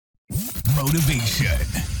motivation,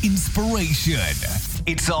 inspiration.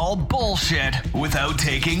 It's all bullshit without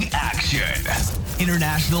taking action.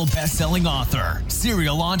 International best-selling author,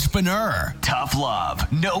 serial entrepreneur, tough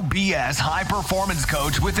love, no BS high-performance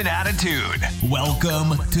coach with an attitude.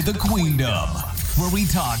 Welcome to the Queendom, where we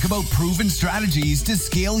talk about proven strategies to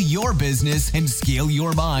scale your business and scale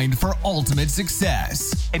your mind for ultimate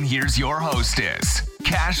success. And here's your hostess,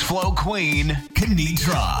 cash flow queen,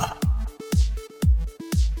 Kenitra.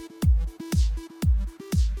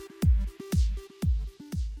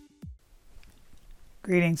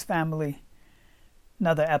 Greetings, family.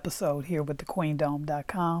 Another episode here with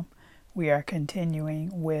thequeendom.com. We are continuing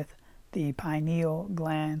with the pineal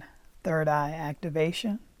gland third eye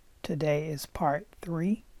activation. Today is part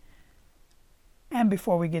 3. And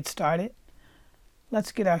before we get started,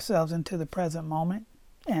 let's get ourselves into the present moment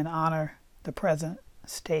and honor the present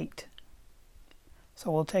state.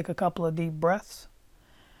 So we'll take a couple of deep breaths,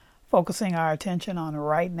 focusing our attention on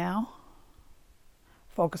right now,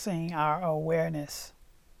 focusing our awareness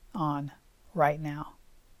on right now.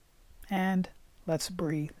 And let's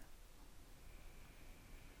breathe.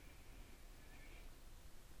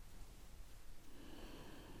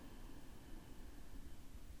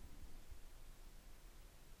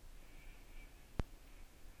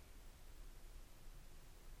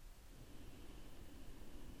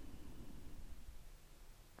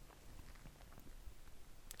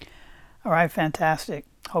 All right, fantastic.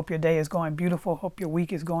 Hope your day is going beautiful. Hope your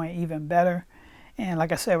week is going even better. And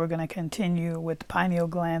like I said, we're going to continue with the pineal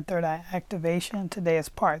gland third eye activation. Today is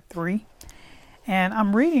part 3. And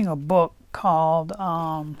I'm reading a book called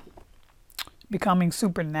Becoming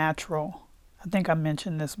Supernatural. I think I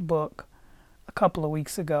mentioned this book a couple of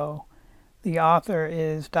weeks ago. The author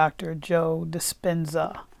is Dr. Joe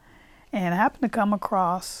Dispenza. And I happened to come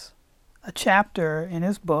across a chapter in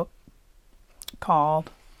his book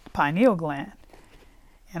called Pineal gland.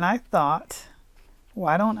 And I thought,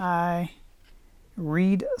 why don't I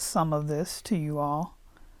read some of this to you all?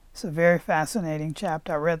 It's a very fascinating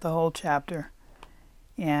chapter. I read the whole chapter,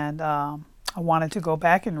 and I wanted to go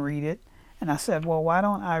back and read it. And I said, well, why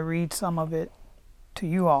don't I read some of it to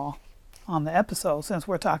you all on the episode, since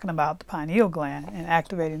we're talking about the pineal gland and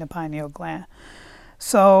activating the pineal gland.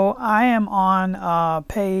 So I am on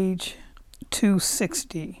page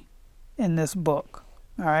 260 in this book.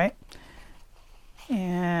 All right.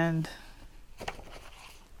 And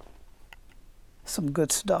some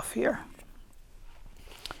good stuff here.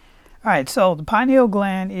 All right. So the pineal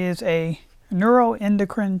gland is a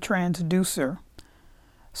neuroendocrine transducer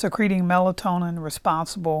secreting melatonin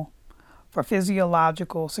responsible for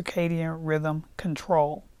physiological circadian rhythm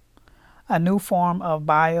control. A new form of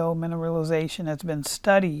biomineralization has been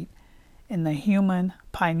studied in the human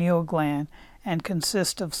pineal gland and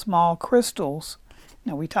consists of small crystals.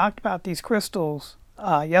 Now, we talked about these crystals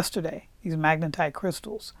yesterday, these magnetite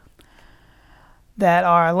crystals that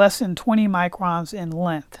are less than 20 microns in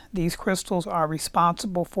length. These crystals are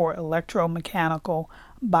responsible for electromechanical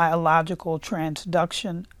biological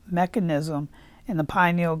transduction mechanism in the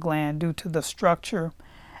pineal gland due to the structure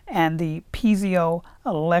and the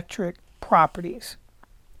piezoelectric properties.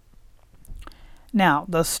 Now,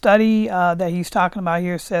 the study that he's talking about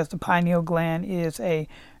here says the pineal gland is a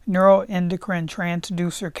neuroendocrine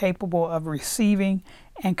transducer capable of receiving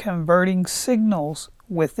and converting signals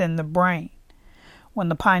within the brain. When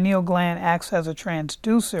the pineal gland acts as a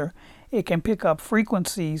transducer, it can pick up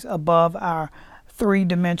frequencies above our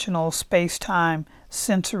three-dimensional space-time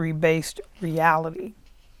sensory-based reality.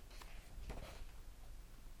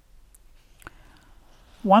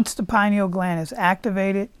 Once the pineal gland is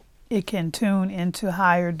activated, it can tune into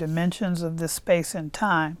higher dimensions of this space and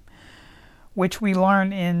time, which we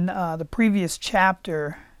learned in the previous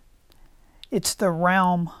chapter. It's the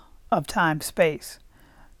realm of time-space.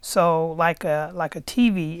 So like a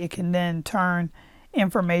TV, it can then turn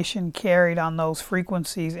information carried on those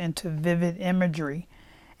frequencies into vivid imagery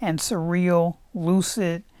and surreal,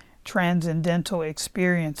 lucid, transcendental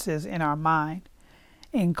experiences in our mind,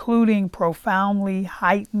 including profoundly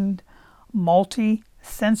heightened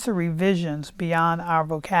multi-sensory visions beyond our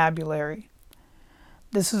vocabulary.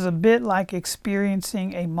 This is a bit like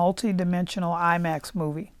experiencing a multi-dimensional IMAX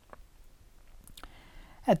movie.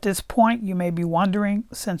 At this point, you may be wondering,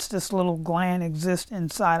 since this little gland exists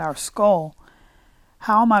inside our skull,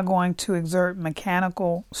 how am I going to exert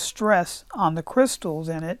mechanical stress on the crystals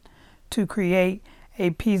in it to create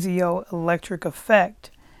a piezoelectric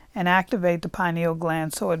effect and activate the pineal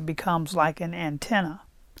gland so it becomes like an antenna?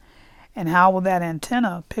 And how will that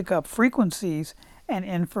antenna pick up frequencies and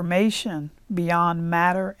information beyond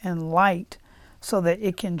matter and light so that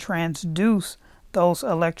it can transduce those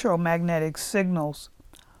electromagnetic signals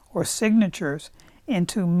or signatures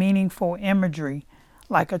into meaningful imagery,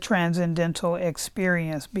 like a transcendental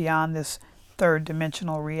experience beyond this third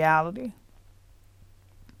dimensional reality.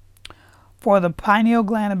 For the pineal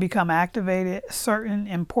gland to become activated, certain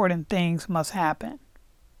important things must happen.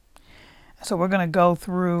 So we're going to go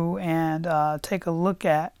through and take a look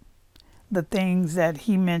at the things that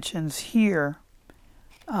he mentions here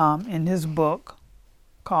in his book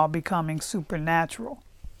called Becoming Supernatural.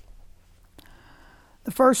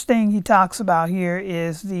 The first thing he talks about here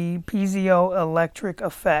is the piezoelectric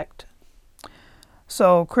effect.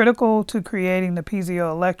 So critical to creating the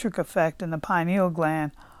piezoelectric effect in the pineal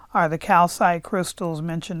gland are the calcite crystals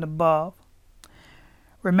mentioned above.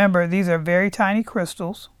 Remember, these are very tiny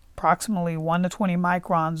crystals, approximately 1 to 20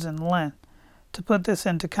 microns in length. To put this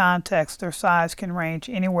into context, their size can range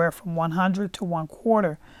anywhere from 100 to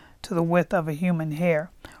 1/4 to the width of a human hair.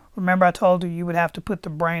 Remember, I told you would have to put the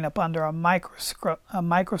brain up under a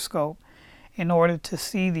microscope in order to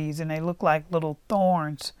see these, and they look like little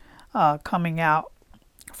thorns coming out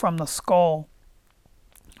from the skull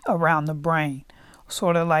around the brain,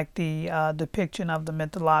 sort of like the depiction of the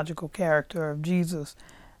mythological character of Jesus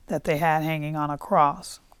that they had hanging on a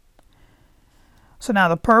cross. So now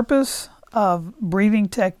the purpose of breathing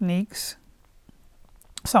techniques,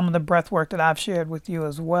 some of the breath work that I've shared with you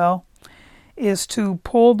as well, is to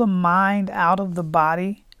pull the mind out of the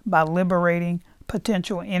body by liberating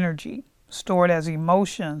potential energy stored as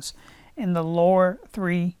emotions in the lower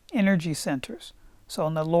 3 energy centers. So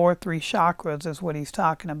in the lower 3 chakras is what he's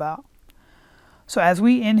talking about. So as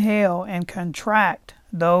we inhale and contract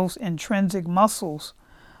those intrinsic muscles,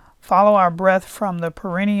 follow our breath from the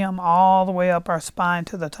perineum all the way up our spine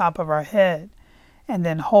to the top of our head, and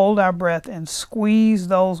then hold our breath and squeeze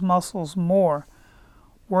those muscles more,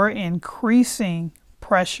 we're increasing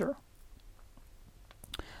pressure.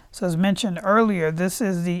 So as mentioned earlier, this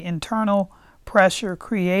is the internal pressure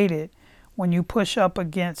created when you push up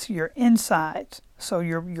against your insides. So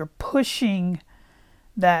you're pushing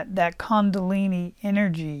that kundalini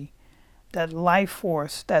energy, that life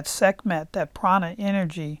force, that Sekhmet, that prana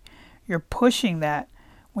energy. You're pushing that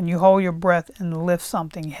when you hold your breath and lift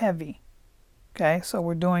something heavy. Okay, so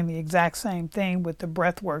we're doing the exact same thing with the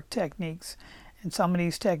breathwork techniques. And some of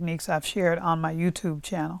these techniques I've shared on my YouTube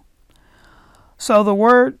channel. So the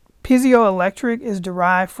word piezoelectric is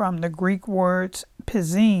derived from the Greek words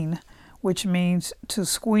piezein, which means to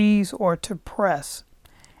squeeze or to press,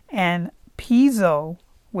 and piezo,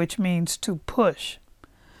 which means to push.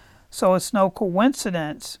 So it's no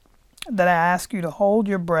coincidence that I ask you to hold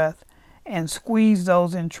your breath and squeeze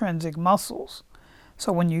those intrinsic muscles.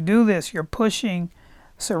 So when you do this, you're pushing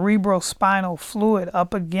cerebrospinal fluid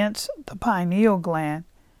up against the pineal gland,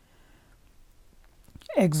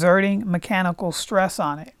 exerting mechanical stress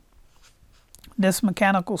on it. This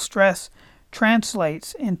mechanical stress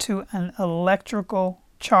translates into an electrical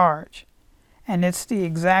charge, and it's the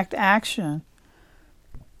exact action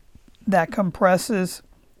that compresses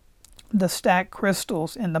the stacked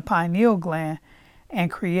crystals in the pineal gland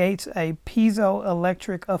and creates a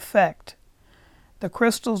piezoelectric effect. The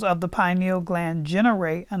crystals of the pineal gland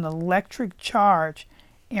generate an electric charge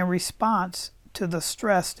in response to the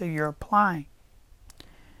stress that you're applying.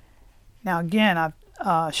 Now again,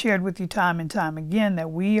 I've shared with you time and time again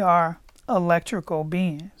that we are electrical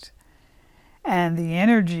beings. And the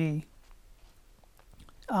energy,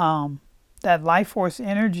 that life force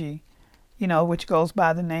energy, which goes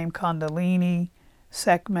by the name Kundalini,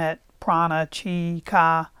 Sekhmet, Prana, Chi,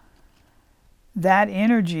 Ka, that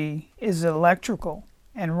energy is electrical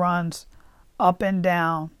and runs up and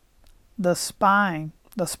down the spine,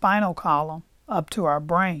 the spinal column, up to our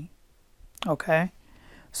brain. Okay?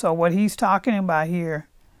 So what he's talking about here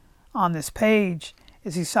on this page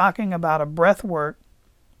is he's talking about a breath work.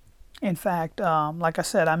 In fact, like I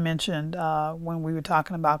said, I mentioned when we were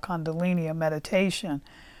talking about Kundalini, a meditation,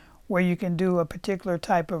 where you can do a particular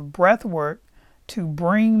type of breath work to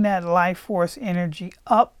bring that life force energy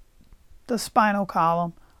up the spinal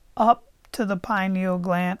column, up to the pineal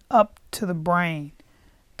gland, up to the brain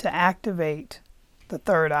to activate the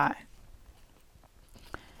third eye.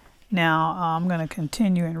 Now I'm going to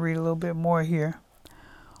continue and read a little bit more here.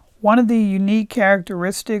 One of the unique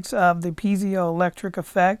characteristics of the piezoelectric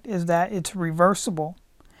effect is that it's reversible,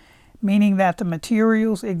 meaning that the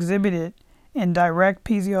materials exhibited in direct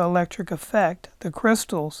piezoelectric effect, the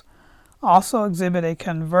crystals, also exhibit a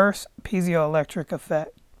converse piezoelectric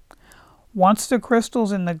effect. Once the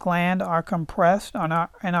crystals in the gland are compressed and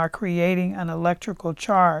are creating an electrical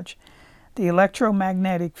charge, the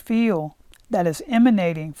electromagnetic field that is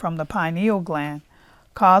emanating from the pineal gland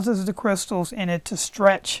causes the crystals in it to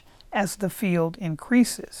stretch as the field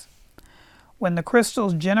increases. When the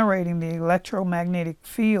crystals generating the electromagnetic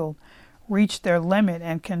field reach their limit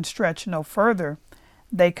and can stretch no further,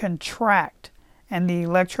 they contract, and the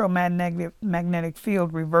electromagnetic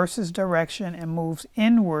field reverses direction and moves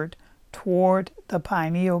inward toward the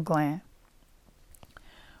pineal gland.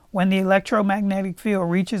 When the electromagnetic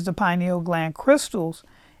field reaches the pineal gland crystals,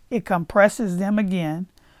 it compresses them again,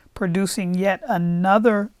 producing yet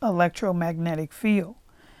another electromagnetic field.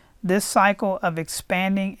 This cycle of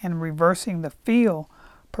expanding and reversing the field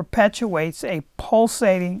perpetuates a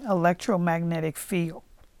pulsating electromagnetic field.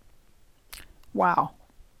 Wow.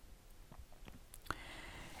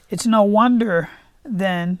 It's no wonder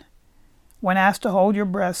then, when asked to hold your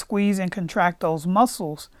breath, squeeze and contract those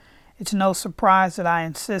muscles, it's no surprise that I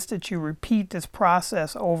insist that you repeat this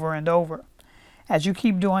process over and over. As you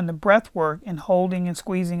keep doing the breath work and holding and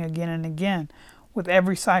squeezing again and again, with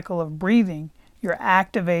every cycle of breathing, you're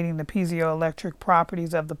activating the piezoelectric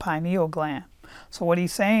properties of the pineal gland. So what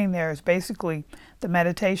he's saying there is basically the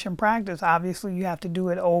meditation practice. Obviously, you have to do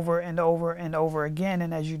it over and over and over again.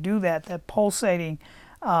 And as you do that, that pulsating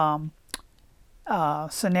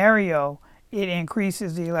scenario, it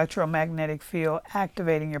increases the electromagnetic field,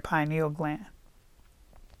 activating your pineal gland.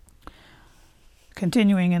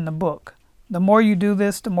 Continuing in the book, the more you do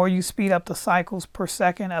this, the more you speed up the cycles per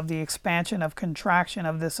second of the expansion of contraction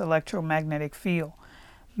of this electromagnetic field,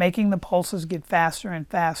 making the pulses get faster and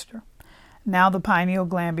faster. Now the pineal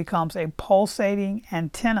gland becomes a pulsating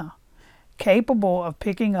antenna, capable of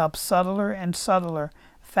picking up subtler and subtler,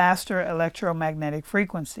 faster electromagnetic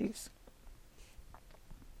frequencies.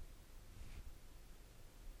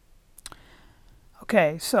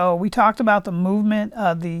 Okay, so we talked about the movement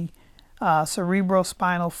of the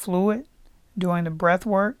cerebrospinal fluid during the breath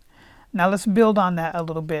work. Now let's build on that a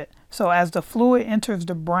little bit. So as the fluid enters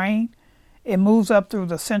the brain, it moves up through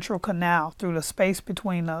the central canal, through the space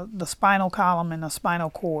between the spinal column and the spinal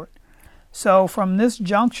cord. So from this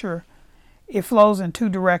juncture, it flows in two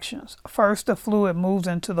directions. First, the fluid moves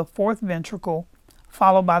into the fourth ventricle,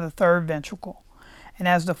 followed by the third ventricle. And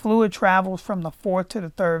as the fluid travels from the fourth to the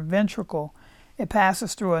third ventricle, it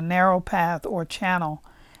passes through a narrow path or channel,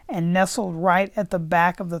 and nestled right at the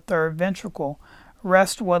back of the third ventricle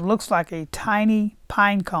rests what looks like a tiny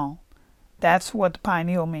pine cone. That's what the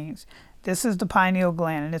pineal means. This is the pineal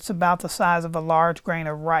gland, and it's about the size of a large grain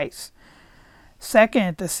of rice.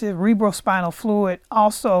 Second, the cerebrospinal fluid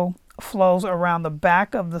also flows around the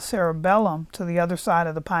back of the cerebellum to the other side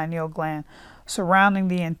of the pineal gland, surrounding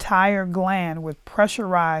the entire gland with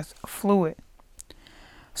pressurized fluid.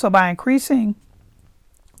 So by increasing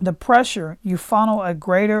the pressure, you funnel a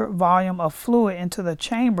greater volume of fluid into the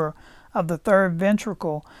chamber of the third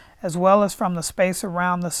ventricle, as well as from the space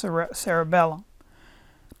around the cerebellum.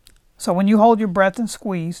 So when you hold your breath and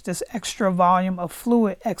squeeze, this extra volume of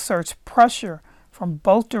fluid exerts pressure from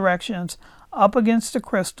both directions up against the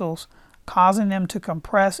crystals, causing them to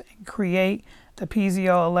compress and create the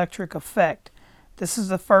piezoelectric effect. This is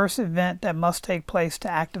the first event that must take place to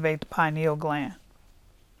activate the pineal gland.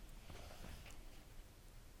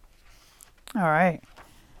 All right,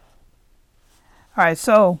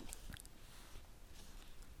 so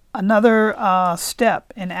another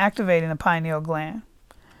step in activating the pineal gland.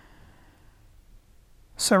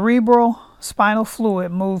 Cerebral spinal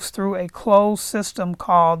fluid moves through a closed system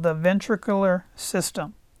called the ventricular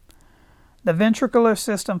system. The ventricular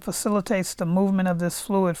system facilitates the movement of this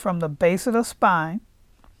fluid from the base of the spine,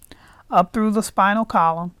 up through the spinal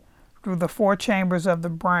column, through the four chambers of the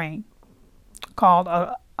brain, called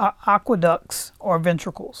aqueducts or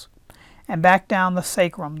ventricles, and back down the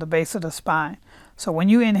sacrum, the base of the spine. So when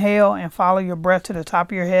you inhale and follow your breath to the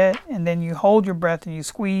top of your head, and then you hold your breath and you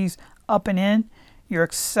squeeze up and in, you're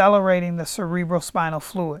accelerating the cerebrospinal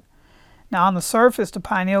fluid. Now on the surface, the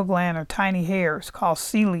pineal gland are tiny hairs called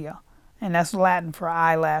cilia, and that's Latin for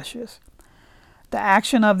eyelashes. The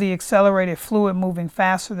action of the accelerated fluid moving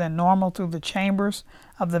faster than normal through the chambers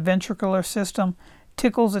of the ventricular system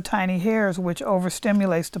tickles the tiny hairs, which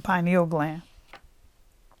overstimulates the pineal gland.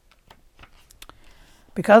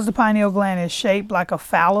 Because the pineal gland is shaped like a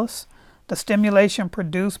phallus, the stimulation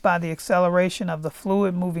produced by the acceleration of the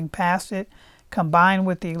fluid moving past it, combined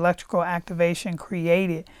with the electrical activation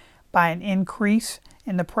created by an increase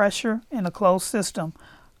in the pressure in the closed system,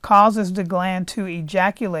 causes the gland to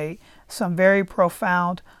ejaculate some very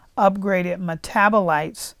profound upgraded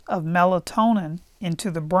metabolites of melatonin into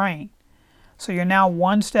the brain. So you're now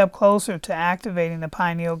one step closer to activating the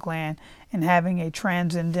pineal gland and having a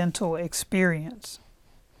transcendental experience.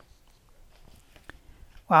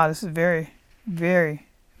 Wow, this is very, very,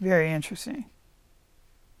 very interesting.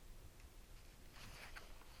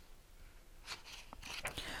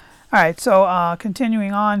 All right, so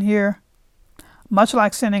continuing on here. Much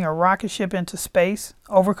like sending a rocket ship into space,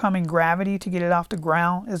 overcoming gravity to get it off the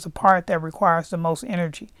ground is the part that requires the most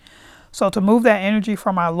energy. So to move that energy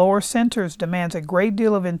from our lower centers demands a great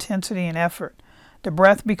deal of intensity and effort. The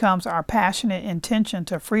breath becomes our passionate intention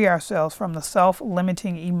to free ourselves from the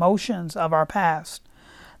self-limiting emotions of our past.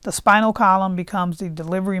 The spinal column becomes the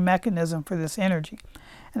delivery mechanism for this energy,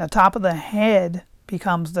 and the top of the head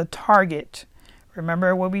becomes the target.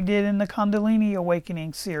 Remember what we did in the Kundalini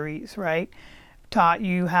Awakening series, right? Taught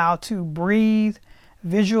you how to breathe,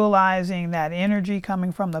 visualizing that energy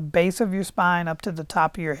coming from the base of your spine up to the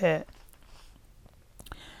top of your head.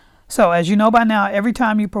 So as you know by now, every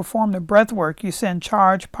time you perform the breath work, you send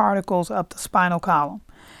charged particles up the spinal column.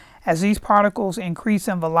 As these particles increase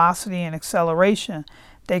in velocity and acceleration,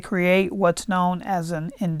 they create what's known as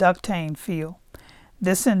an inductance field.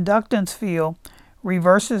 This inductance field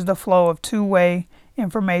reverses the flow of two-way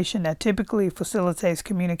information that typically facilitates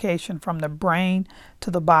communication from the brain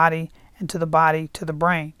to the body and to the body to the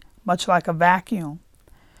brain, much like a vacuum.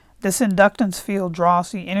 This inductance field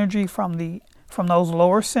draws the energy from those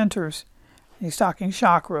lower centers. He's talking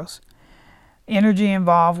chakras. Energy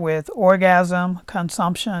involved with orgasm,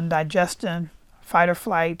 consumption, digestion, fight or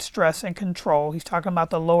flight, stress, and control. He's talking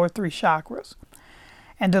about the lower three chakras,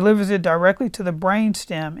 and delivers it directly to the brain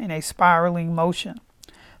stem in a spiraling motion.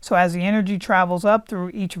 So as the energy travels up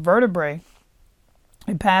through each vertebrae,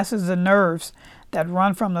 it passes the nerves that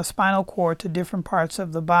run from the spinal cord to different parts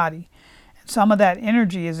of the body. And some of that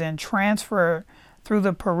energy is then transferred through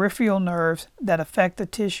the peripheral nerves that affect the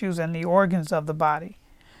tissues and the organs of the body.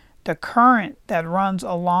 The current that runs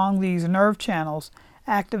along these nerve channels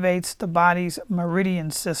activates the body's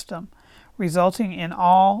meridian system, resulting in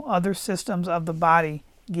all other systems of the body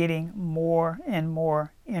getting more and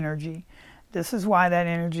more energy. This is why that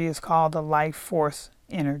energy is called the life force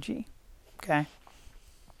energy. Okay.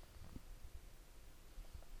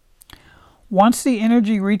 Once the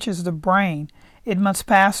energy reaches the brain, it must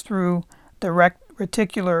pass through the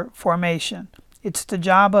reticular formation. It's the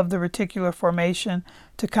job of the reticular formation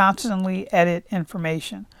to constantly edit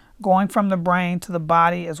information, going from the brain to the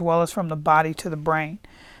body as well as from the body to the brain.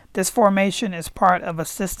 This formation is part of a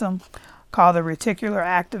system called the reticular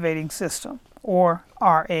activating system, or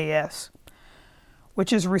RAS,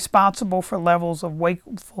 which is responsible for levels of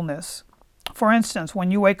wakefulness. For instance, when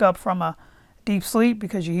you wake up from a deep sleep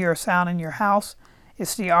because you hear a sound in your house,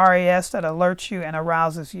 it's the RAS that alerts you and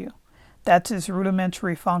arouses you. That's its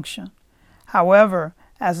rudimentary function. However,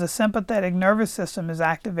 as the sympathetic nervous system is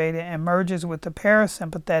activated and merges with the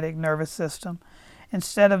parasympathetic nervous system,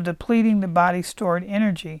 instead of depleting the body's stored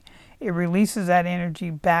energy, it releases that energy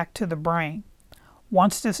back to the brain.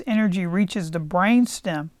 Once this energy reaches the brain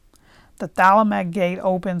stem, the thalamic gate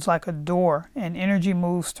opens like a door and energy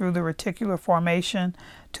moves through the reticular formation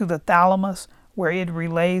to the thalamus, where it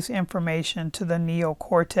relays information to the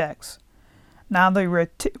neocortex. Now the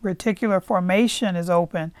reticular formation is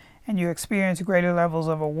open and you experience greater levels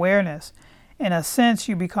of awareness. In a sense,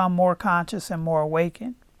 you become more conscious and more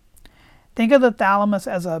awakened. Think of the thalamus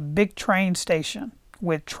as a big train station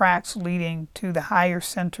with tracks leading to the higher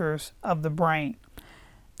centers of the brain.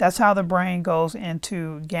 That's how the brain goes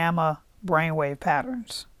into gamma brainwave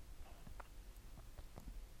patterns.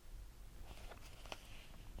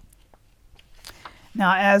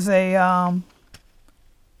 Now, as a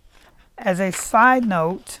side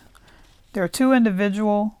note, there are two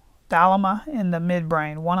individual thalama in the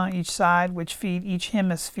midbrain, one on each side, which feed each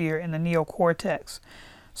hemisphere in the neocortex.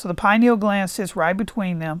 So the pineal gland sits right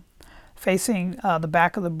between them, facing the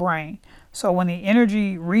back of the brain. So when the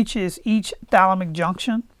energy reaches each thalamic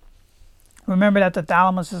junction, remember that the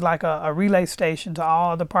thalamus is like a relay station to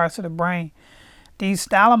all other parts of the brain. These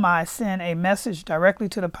thalami send a message directly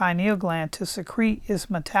to the pineal gland to secrete its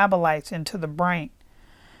metabolites into the brain.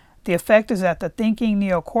 The effect is that the thinking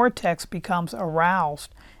neocortex becomes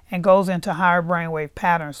aroused and goes into higher brainwave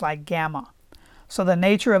patterns like gamma. So the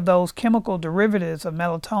nature of those chemical derivatives of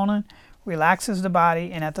melatonin relaxes the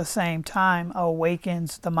body and at the same time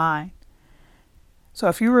awakens the mind. So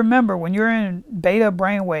if you remember, when you're in beta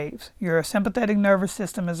brainwaves, your sympathetic nervous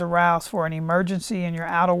system is aroused for an emergency in your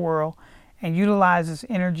outer world and utilizes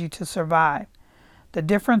energy to survive. The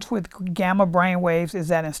difference with gamma brainwaves is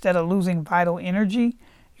that instead of losing vital energy,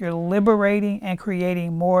 you're liberating and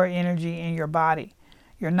creating more energy in your body.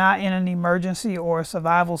 You're not in an emergency or a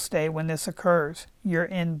survival state when this occurs. You're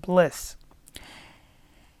in bliss.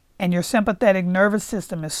 And your sympathetic nervous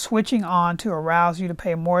system is switching on to arouse you to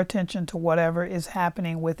pay more attention to whatever is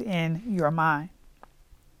happening within your mind.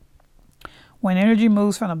 When energy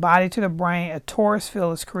moves from the body to the brain, a torus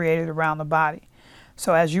field is created around the body.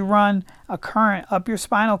 So as you run a current up your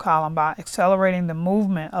spinal column by accelerating the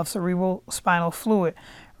movement of cerebral spinal fluid,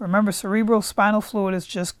 remember cerebral spinal fluid is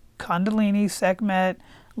just Kundalini, Sekhmet,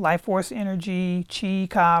 life force energy, Chi,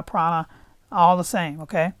 Ka, Prana, all the same,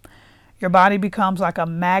 okay? Your body becomes like a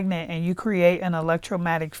magnet and you create an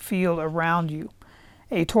electromagnetic field around you.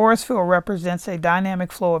 A torus field represents a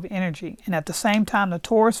dynamic flow of energy, and at the same time the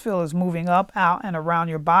torus field is moving up, out, and around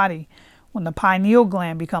your body. When the pineal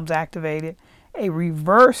gland becomes activated, a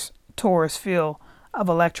reverse torus field of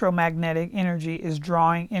electromagnetic energy is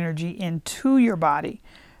drawing energy into your body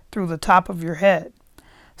through the top of your head.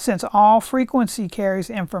 Since all frequency carries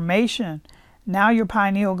information, now your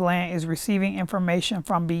pineal gland is receiving information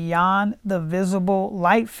from beyond the visible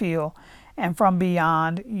light field and from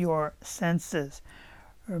beyond your senses.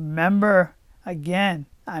 Remember, again,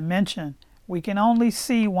 I mentioned we can only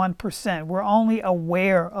see 1%. We're only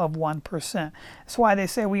aware of 1%. That's why they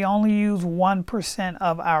say we only use 1%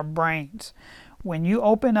 of our brains. When you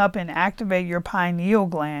open up and activate your pineal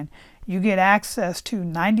gland, you get access to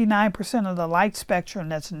 99% of the light spectrum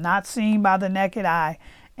that's not seen by the naked eye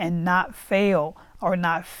and not felt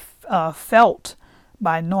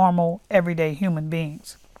by normal, everyday human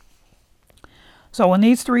beings. So when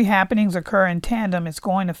these three happenings occur in tandem, it's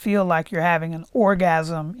going to feel like you're having an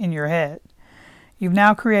orgasm in your head. You've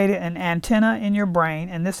now created an antenna in your brain,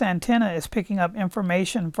 and this antenna is picking up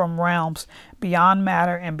information from realms beyond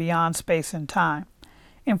matter and beyond space and time.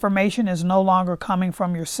 Information is no longer coming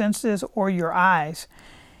from your senses or your eyes,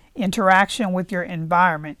 interaction with your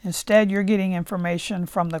environment. Instead, you're getting information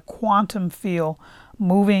from the quantum field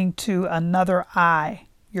moving to another eye,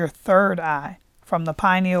 your third eye, from the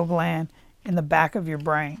pineal gland in the back of your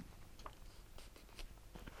brain.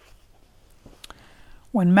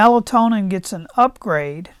 When melatonin gets an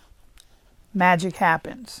upgrade, magic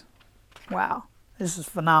happens. Wow, this is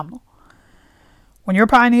phenomenal. When your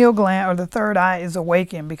pineal gland or the third eye is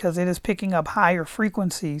awakened because it is picking up higher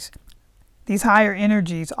frequencies, these higher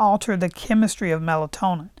energies alter the chemistry of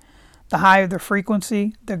melatonin. The higher the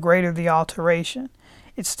frequency, the greater the alteration.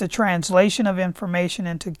 It's the translation of information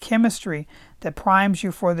into chemistry that primes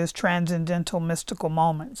you for this transcendental mystical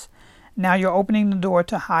moments. Now you're opening the door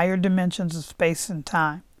to higher dimensions of space and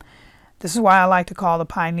time. This is why I like to call the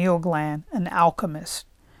pineal gland an alchemist,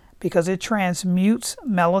 because it transmutes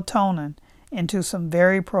melatonin into some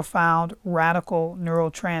very profound, radical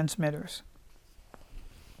neurotransmitters.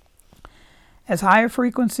 As higher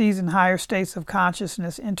frequencies and higher states of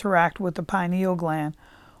consciousness interact with the pineal gland,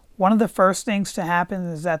 one of the first things to happen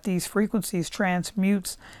is that these frequencies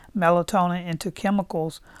transmutes melatonin into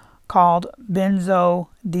chemicals called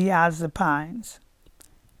benzodiazepines.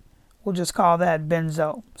 We'll just call that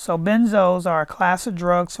benzo. So benzos are a class of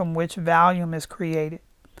drugs from which Valium is created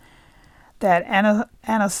that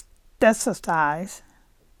anesthetize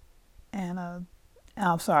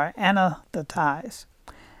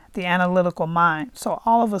the analytical mind. So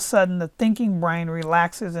all of a sudden the thinking brain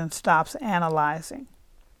relaxes and stops analyzing.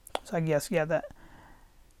 So I guess, that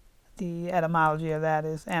the etymology of that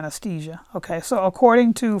is anesthesia. Okay, so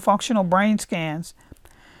according to functional brain scans,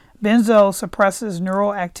 benzo suppresses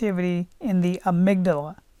neural activity in the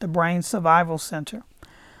amygdala, the brain's survival center.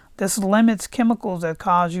 This limits chemicals that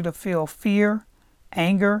cause you to feel fear,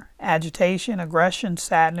 anger, agitation, aggression,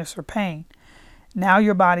 sadness, or pain. Now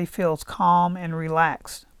your body feels calm and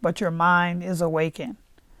relaxed, but your mind is awakened.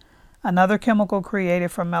 Another chemical created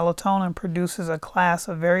from melatonin produces a class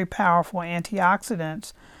of very powerful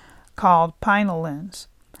antioxidants called pinolines.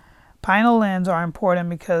 Pinolines are important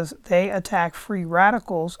because they attack free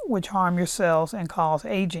radicals which harm your cells and cause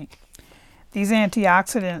aging. These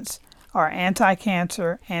antioxidants are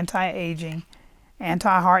anti-cancer, anti-aging,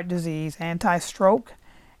 anti-heart disease, anti-stroke,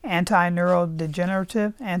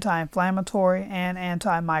 anti-neurodegenerative, anti-inflammatory, and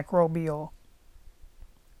antimicrobial.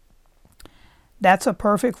 That's a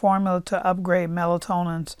perfect formula to upgrade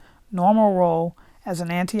melatonin's normal role as an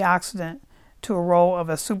antioxidant to a role of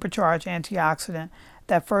a supercharged antioxidant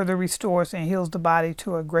that further restores and heals the body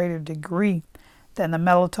to a greater degree than the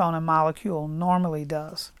melatonin molecule normally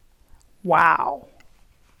does. Wow.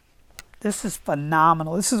 This is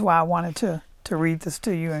phenomenal. This is why I wanted to read this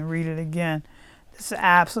to you and read it again. This is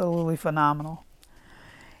absolutely phenomenal.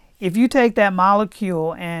 If you take that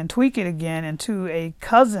molecule and tweak it again into a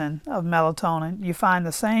cousin of melatonin, you find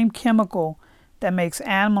the same chemical that makes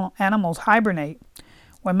animals hibernate.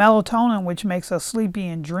 When melatonin, which makes us sleepy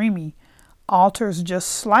and dreamy, alters just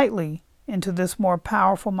slightly into this more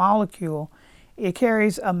powerful molecule, it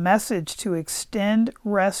carries a message to extend,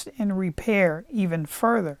 rest, and repair even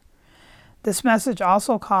further. This message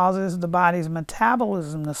also causes the body's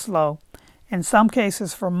metabolism to slow, in some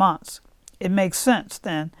cases for months. It makes sense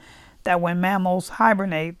then that when mammals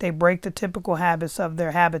hibernate, they break the typical habits of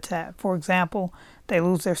their habitat. For example, they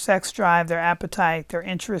lose their sex drive, their appetite, their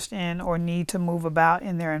interest in or need to move about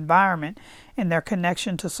in their environment, and their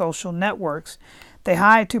connection to social networks. They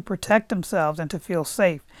hide to protect themselves and to feel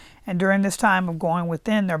safe. And during this time of going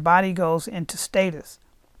within, their body goes into stasis.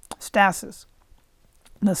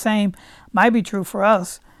 The same might be true for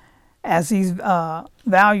us as these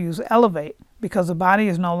values elevate. Because the body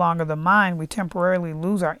is no longer the mind, we temporarily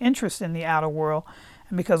lose our interest in the outer world.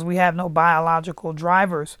 And because we have no biological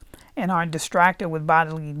drivers and aren't distracted with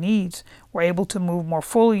bodily needs, we're able to move more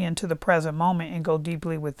fully into the present moment and go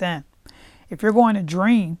deeply within. If you're going to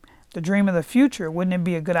dream, the dream of the future, wouldn't it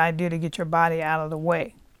be a good idea to get your body out of the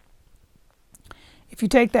way? If you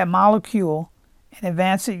take that molecule and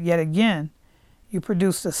advance it yet again, you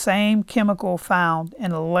produce the same chemical found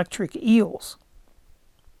in electric eels.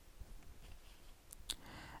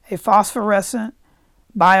 A phosphorescent,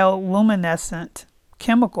 bioluminescent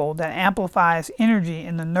chemical that amplifies energy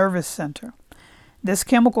in the nervous center. This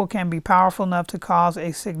chemical can be powerful enough to cause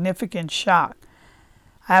a significant shock.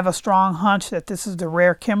 I have a strong hunch that this is the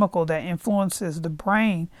rare chemical that influences the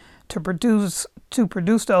brain to produce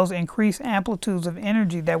those increased amplitudes of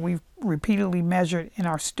energy that we've repeatedly measured in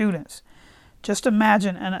our students. Just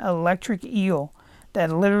imagine an electric eel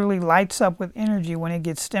that literally lights up with energy when it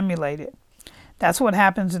gets stimulated. That's what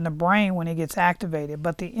happens in the brain when it gets activated.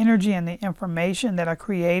 But the energy and the information that are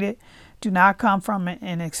created do not come from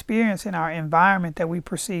an experience in our environment that we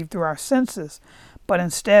perceive through our senses, but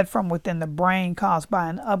instead from within the brain caused by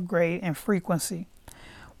an upgrade in frequency.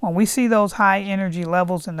 When we see those high energy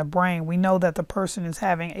levels in the brain, we know that the person is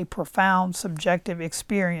having a profound subjective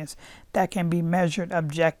experience that can be measured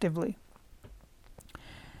objectively.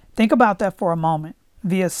 Think about that for a moment.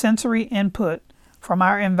 Via sensory input from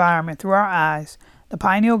our environment through our eyes, the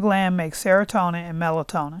pineal gland makes serotonin and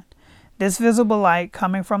melatonin. This visible light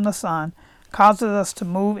coming from the sun causes us to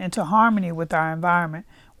move into harmony with our environment,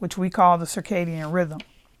 which we call the circadian rhythm.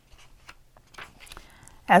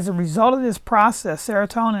 As a result of this process,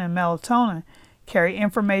 serotonin and melatonin carry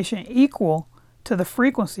information equal to the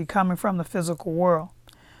frequency coming from the physical world.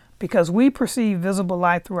 Because we perceive visible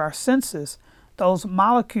light through our senses, those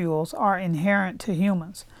molecules are inherent to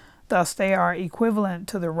humans. Thus, they are equivalent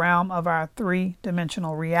to the realm of our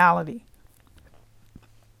three-dimensional reality.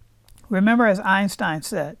 Remember, as Einstein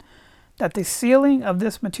said, that the ceiling of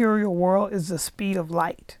this material world is the speed of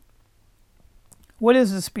light. What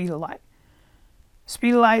is the speed of light?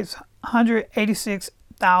 Speed of light is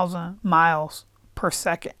 186,000 miles per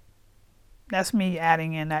second. That's me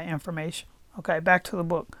adding in that information. Okay, back to the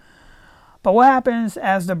book. But what happens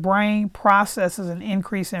as the brain processes an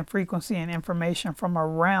increase in frequency and information from a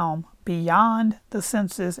realm beyond the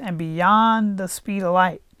senses and beyond the speed of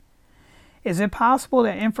light? Is it possible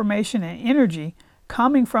that information and energy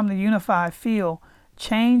coming from the unified field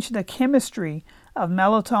change the chemistry of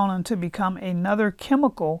melatonin to become another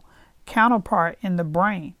chemical counterpart in the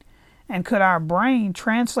brain? And could our brain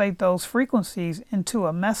translate those frequencies into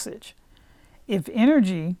a message? If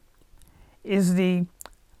energy is the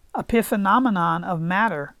epiphenomenon of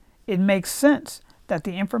matter, it makes sense that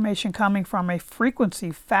the information coming from a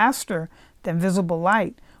frequency faster than visible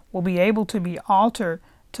light will be able to be altered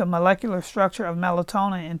to molecular structure of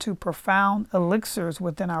melatonin into profound elixirs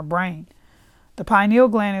within our brain. The pineal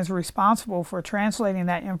gland is responsible for translating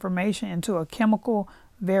that information into a chemical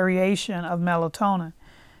variation of melatonin.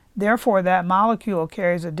 Therefore, that molecule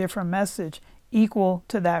carries a different message equal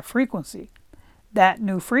to that frequency. That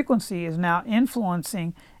new frequency is now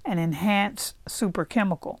influencing an enhanced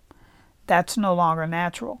superchemical. That's no longer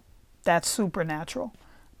natural. That's supernatural.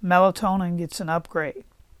 Melatonin gets an upgrade.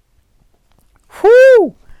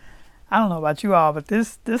 Whoo! I don't know about you all, but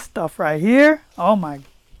this stuff right here, oh my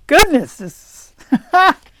goodness, this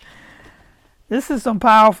is some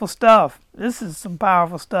powerful stuff. This is some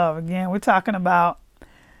powerful stuff. Again, we're talking about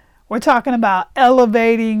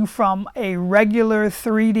elevating from a regular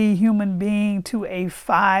 3D human being to a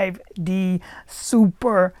 5D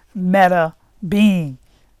super meta being.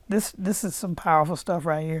 This is some powerful stuff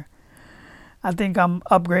right here. I think I'm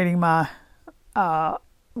upgrading my,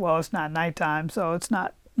 well, it's not nighttime, so it's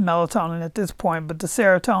not melatonin at this point, but the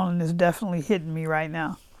serotonin is definitely hitting me right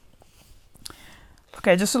now.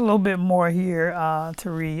 Okay, just a little bit more here to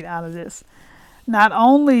read out of this. Not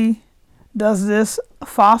only does this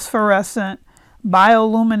phosphorescent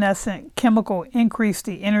bioluminescent chemical increase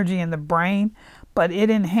the energy in the brain, but it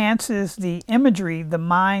enhances the imagery the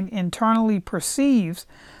mind internally perceives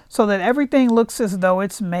so that everything looks as though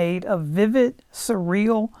it's made of vivid,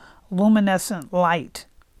 surreal, luminescent light.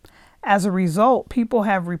 As a result, people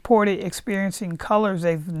have reported experiencing colors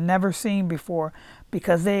they've never seen before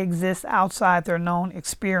because they exist outside their known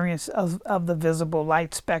experience of the visible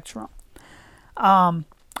light spectrum.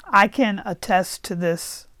 I can attest to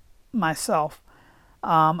this myself.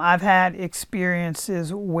 I've had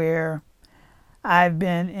experiences where I've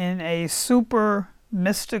been in a super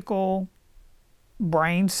mystical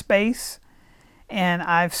brain space and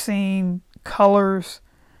I've seen colors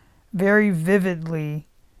very vividly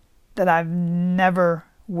that I've never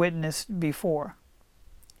witnessed before.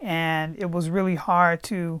 And it was really hard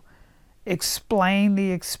to explain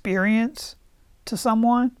the experience to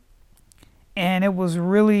someone. And it was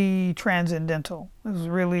really transcendental. It was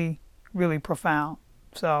really, really profound.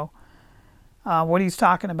 So what he's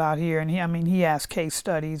talking about here, and he has case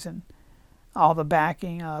studies and all the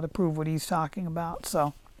backing to prove what he's talking about.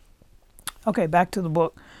 So, okay, back to the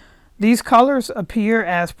book. These colors appear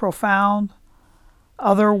as profound,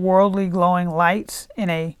 otherworldly glowing lights in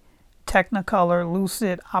a technicolor,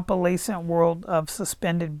 lucid, opalescent world of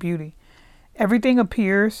suspended beauty. Everything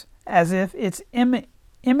appears as if it's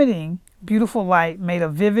emitting beautiful light made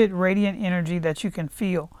of vivid, radiant energy that you can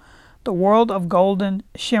feel. The world of golden,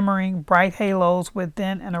 shimmering, bright halos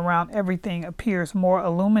within and around everything appears more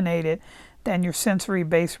illuminated than your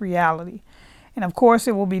sensory-based reality. And of course,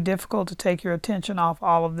 it will be difficult to take your attention off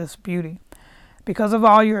all of this beauty. Because of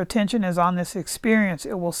all your attention is on this experience,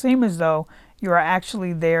 it will seem as though you are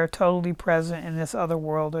actually there, totally present in this other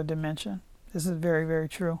world or dimension. This is very, very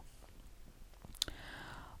true.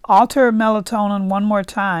 Alter melatonin one more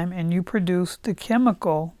time and you produce the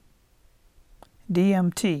chemical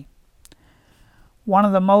DMT, one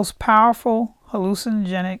of the most powerful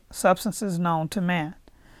hallucinogenic substances known to man.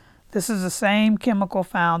 This is the same chemical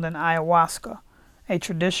found in ayahuasca, a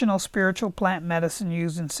traditional spiritual plant medicine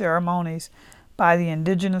used in ceremonies by the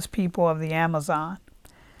indigenous people of the Amazon.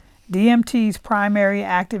 DMT's primary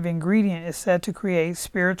active ingredient is said to create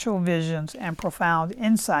spiritual visions and profound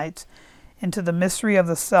insights into the mystery of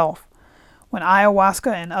the self. When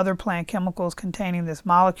ayahuasca and other plant chemicals containing this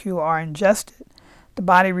molecule are ingested, the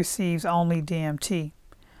body receives only DMT.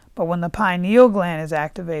 But when the pineal gland is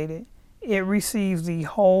activated, it receives the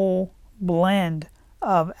whole blend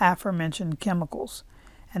of aforementioned chemicals.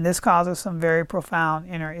 And this causes some very profound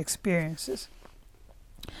inner experiences.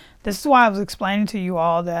 This is why I was explaining to you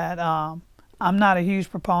all that I'm not a huge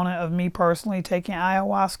proponent of me personally taking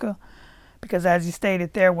ayahuasca, because as you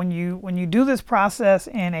stated there, when you do this process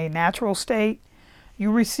in a natural state,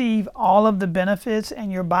 you receive all of the benefits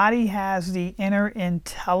and your body has the inner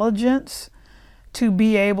intelligence to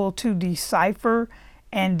be able to decipher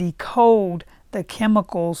and decode the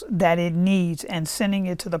chemicals that it needs and sending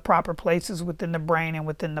it to the proper places within the brain and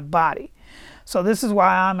within the body. So this is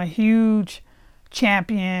why I'm a huge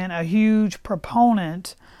champion, a huge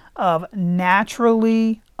proponent of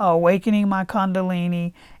naturally awakening my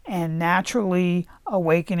Kundalini and naturally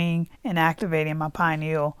awakening and activating my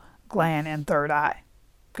pineal gland and third eye.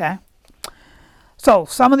 Okay? So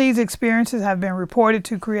some of these experiences have been reported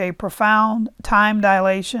to create profound time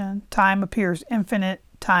dilation, time appears infinite,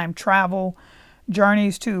 time travel,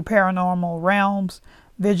 journeys to paranormal realms,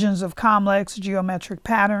 visions of complex geometric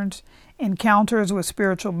patterns, encounters with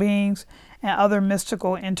spiritual beings, and other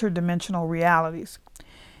mystical interdimensional realities.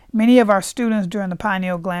 Many of our students during the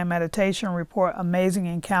pineal gland meditation report amazing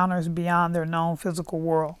encounters beyond their known physical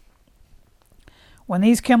world. When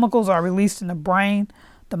these chemicals are released in the brain,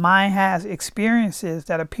 the mind has experiences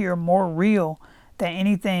that appear more real than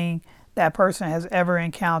anything that person has ever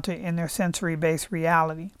encountered in their sensory-based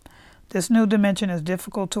reality. This new dimension is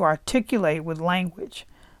difficult to articulate with language.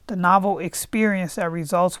 The novel experience that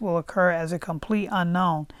results will occur as a complete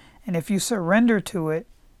unknown, and if you surrender to it,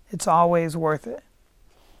 it's always worth it.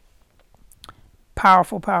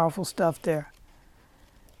 Powerful, powerful stuff there.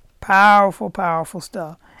 Powerful, powerful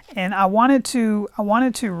stuff. And I wanted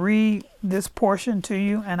to read this portion to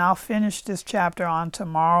you, and I'll finish this chapter on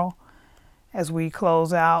tomorrow as we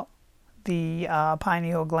close out the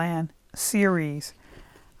pineal gland series.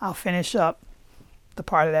 I'll finish up the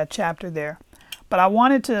part of that chapter there. But I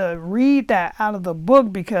wanted to read that out of the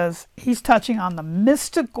book because he's touching on the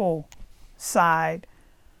mystical side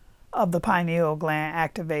of the pineal gland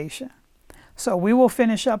activation. So we will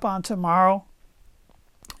finish up on tomorrow.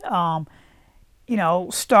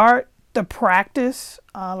 Start the practice,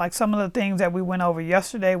 like some of the things that we went over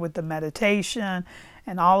yesterday with the meditation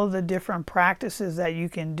and all of the different practices that you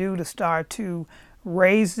can do to start to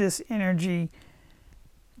raise this energy,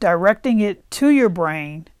 directing it to your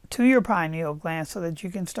brain, to your pineal gland, so that you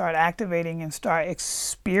can start activating and start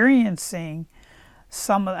experiencing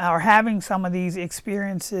having some of these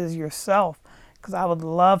experiences yourself. because I would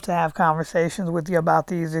love to have conversations with you about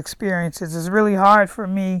these experiences. It's really hard for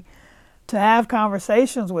me to have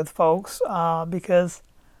conversations with folks because,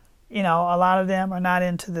 a lot of them are not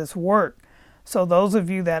into this work. So those of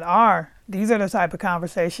you that are, these are the type of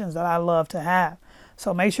conversations that I love to have.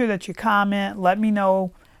 So make sure that you comment. Let me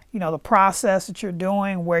know, the process that you're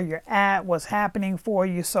doing, where you're at, what's happening for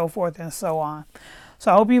you, so forth and so on.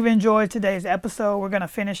 So I hope you've enjoyed today's episode. We're going to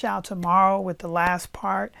finish out tomorrow with the last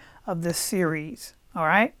part of this series. All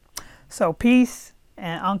right? So peace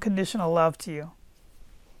and unconditional love to you.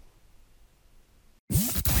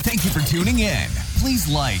 Thank you for tuning in. Please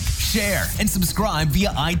like, share, and subscribe via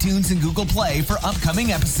iTunes and Google Play for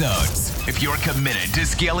upcoming episodes. If you're committed to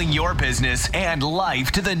scaling your business and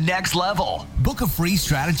life to the next level, book a free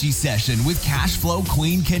strategy session with Cashflow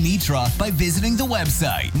Queen Kenitra by visiting the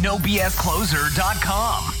website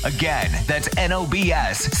nobscloser.com. Again, that's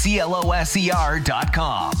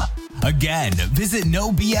nobscloser.com. Again, visit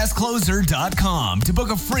nobscloser.com to book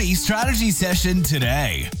a free strategy session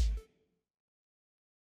today.